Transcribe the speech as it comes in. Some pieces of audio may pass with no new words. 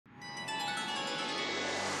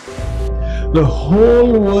the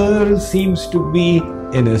whole world seems to be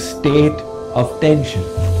in a state of tension.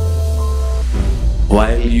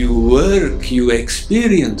 While you work, you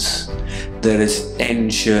experience there is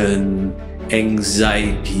tension,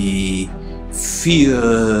 anxiety,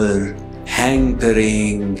 fear,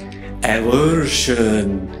 hankering,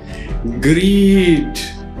 aversion, greed.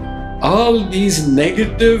 All these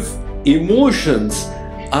negative emotions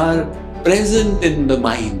are present in the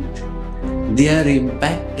mind. They are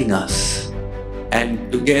impacting us,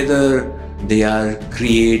 and together they are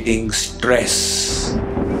creating stress.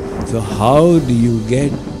 So how do you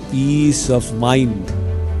get peace of mind?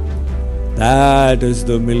 That is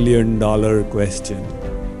the million-dollar question.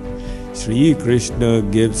 Shree Krishna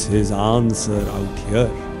gives his answer out here.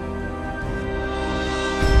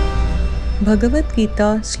 Bhagavad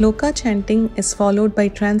Gita Shloka chanting is followed by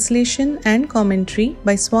translation and commentary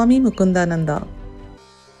by Swami Mukundananda.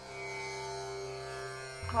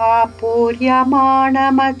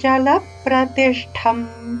 apuryamanam achala-pratishtham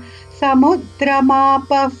samudram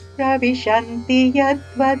apah pravishanti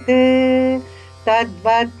yadvat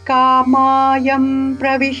tadvat kamayam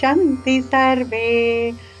pravishanti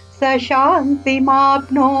sarve sa shantim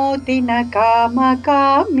apnoti na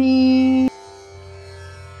kamakami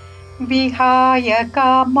vihaya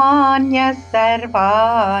kamanya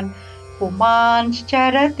sarvan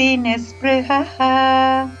pumanscharati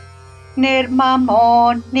nisprihah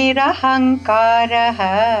nirmamo nirahankarah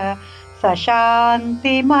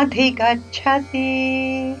sashantim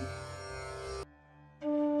adhigacchati.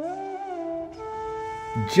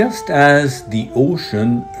 Just as the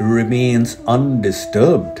ocean remains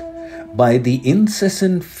undisturbed by the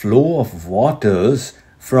incessant flow of waters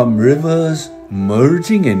from rivers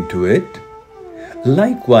merging into it,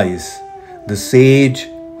 likewise the sage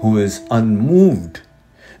who is unmoved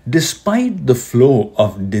despite the flow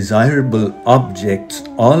of desirable objects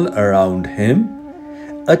all around him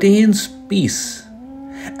attains peace,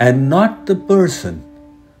 and not the person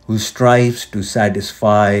who strives to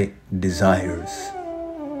satisfy desires.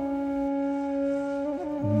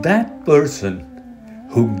 That person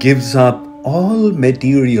who gives up all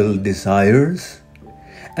material desires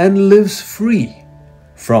and lives free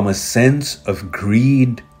from a sense of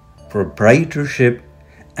greed, proprietorship,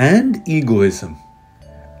 and egoism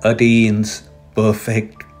attains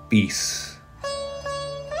perfect peace.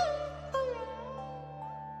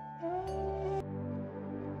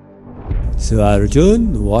 So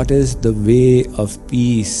Arjun, what is the way of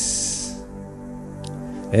peace?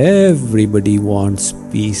 Everybody wants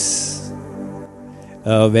peace.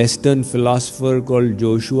 A Western philosopher called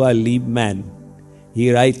Joshua Liebman,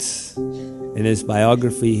 he writes in his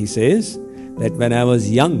biography, he says that when I was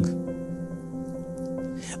young,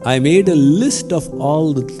 I made a list of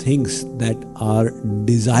all the things that are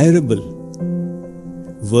desirable,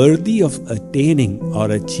 worthy of attaining or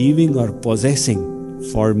achieving or possessing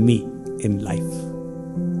for me in life.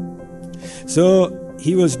 So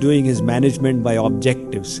he was doing his management by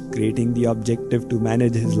objectives, creating the objective to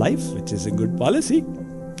manage his life, which is a good policy.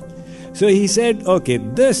 So he said, okay,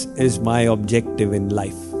 this is my objective in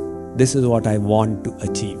life. This is what I want to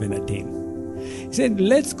achieve and attain. He said,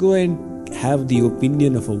 let's go and have the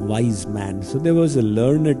opinion of a wise man. So there was a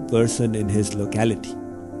learned person in his locality.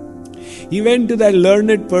 He went to that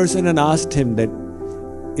learned person and asked him that,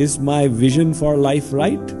 is my vision for life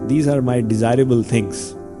right? These are my desirable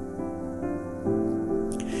things.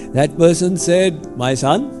 That person said, my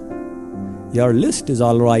son, your list is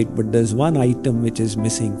all right, but there's one item which is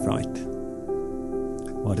missing from it.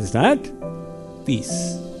 What is that?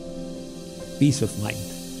 Peace. Peace of mind.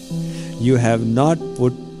 You have not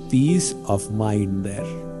put peace of mind there.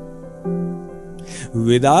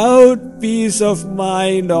 Without peace of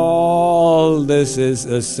mind, all this is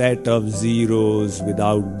a set of zeros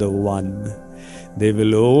without the one. They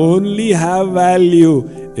will only have value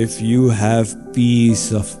if you have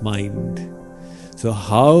peace of mind. So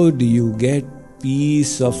how do you get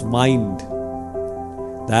peace of mind?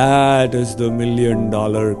 That is the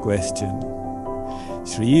million-dollar question.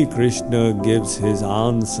 Shree Krishna gives his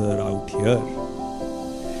answer out here.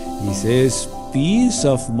 He says, peace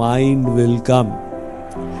of mind will come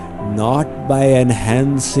not by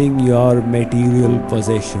enhancing your material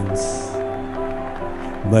possessions,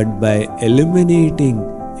 but by eliminating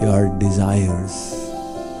your desires.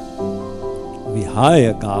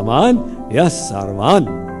 Vihaya kaman yas sarvan.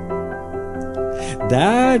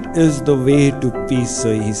 That is the way to peace.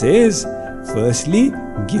 So he says, firstly,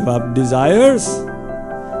 give up desires.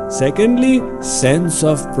 Secondly, sense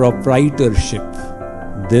of proprietorship.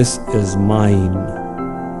 This is mine.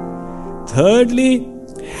 Thirdly,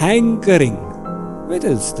 hankering, which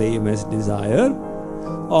is same as desire.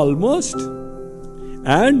 almost.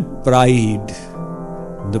 And pride.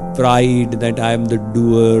 The pride that I am the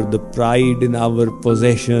doer, the pride in our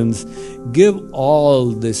possessions. Give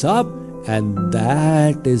all this up, and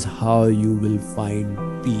that is how you will find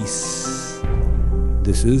peace.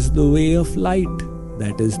 This is the way of light.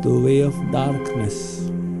 That is the way of darkness.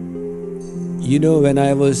 You know, when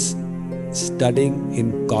I was studying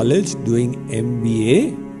in college, doing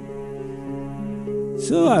MBA,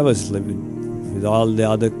 so I was living with all the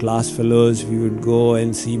other class fellows. We would go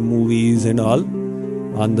and see movies and all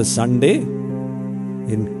on the Sunday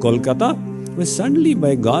in Kolkata. But suddenly,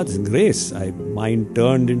 by God's grace, my mind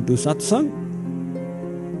turned into satsang.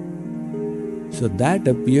 So that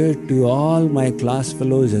appeared to all my class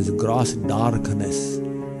fellows as gross darkness.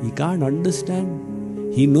 He can't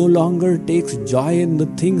understand. He no longer takes joy in the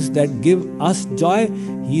things that give us joy.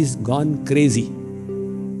 He's gone crazy.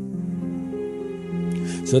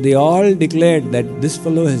 So they all declared that this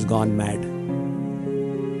fellow has gone mad.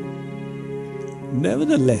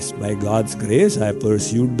 Nevertheless, by God's grace, I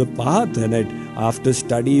pursued the path, and after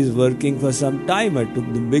studies working for some time, I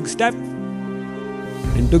took the big step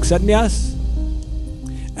and took sannyas.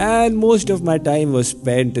 And most of my time was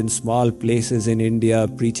spent in small places in India,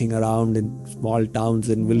 preaching around in small towns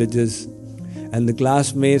and villages. And the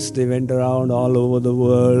classmates, they went around all over the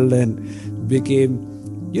world and became,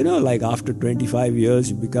 like after 25 years,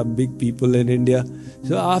 you become big people in India.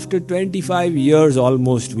 So after 25 years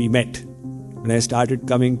almost, we met. When I started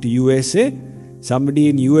coming to USA, somebody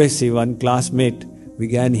in USA, one classmate,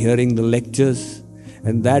 began hearing the lectures.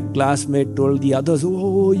 And that classmate told the others,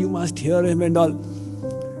 "Oh, you must hear him," and all.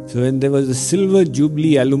 So when there was a Silver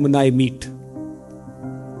Jubilee alumni meet,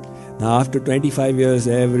 now after 25 years,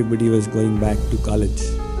 everybody was going back to college.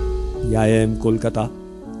 IIM Kolkata.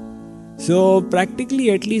 So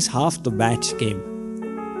practically at least half the batch came,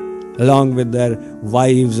 along with their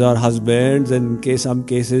wives or husbands, and in some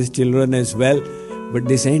cases children as well. But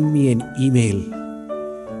they sent me an email.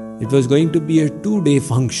 It was going to be a 2-day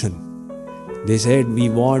function. They said, "We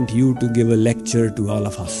want you to give a lecture to all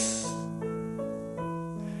of us."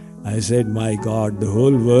 I said, "My God, the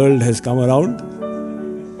whole world has come around.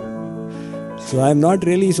 So I'm not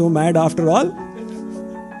really so mad after all.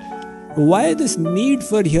 Why this need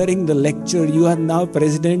for hearing the lecture? You are now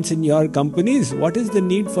presidents in your companies. What is the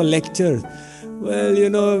need for lectures?" "Well,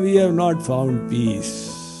 we have not found peace.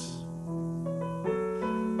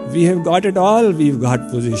 We have got it all. We've got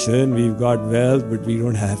position, we've got wealth, but we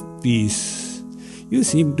don't have peace. You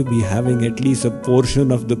seem to be having at least a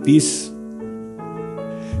portion of the peace.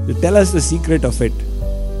 So tell us the secret of it."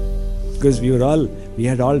 Because we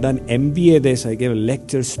had all done MBA there, so I gave a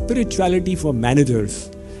lecture, Spirituality for Managers.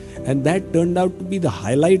 And that turned out to be the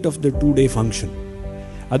highlight of the 2-day function.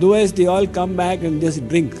 Otherwise, they all come back and just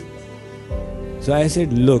drink. So I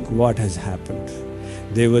said, "Look what has happened."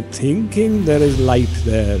 They were thinking there is light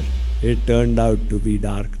there. It turned out to be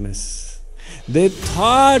darkness. They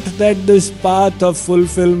thought that this path of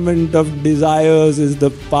fulfillment of desires is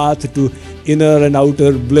the path to inner and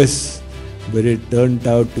outer bliss. But it turned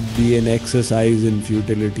out to be an exercise in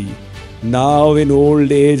futility. Now in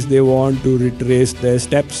old age, they want to retrace their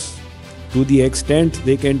steps to the extent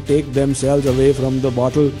they can take themselves away from the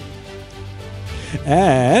bottle.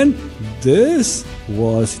 And this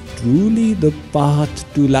was truly the path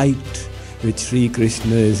to light, which Shree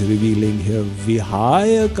Krishna is revealing here.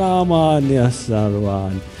 Vihaya kamanya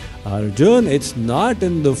sarvan. Arjun, it's not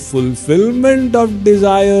in the fulfillment of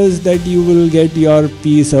desires that you will get your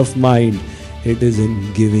peace of mind. It is in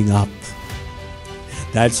giving up.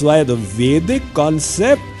 That's why the Vedic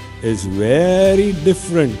concept is very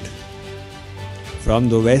different from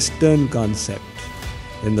the Western concept.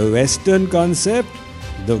 In the Western concept,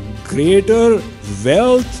 the greater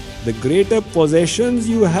wealth, the greater possessions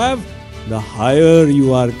you have, the higher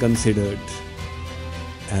you are considered.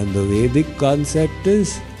 And the Vedic concept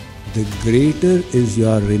is, the greater is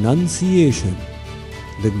your renunciation,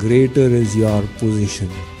 the greater is your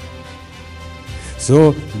position.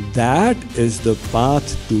 So that is the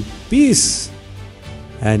path to peace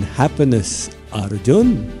and happiness,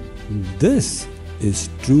 Arjun. This is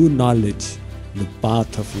true knowledge, the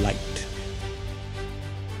path of light.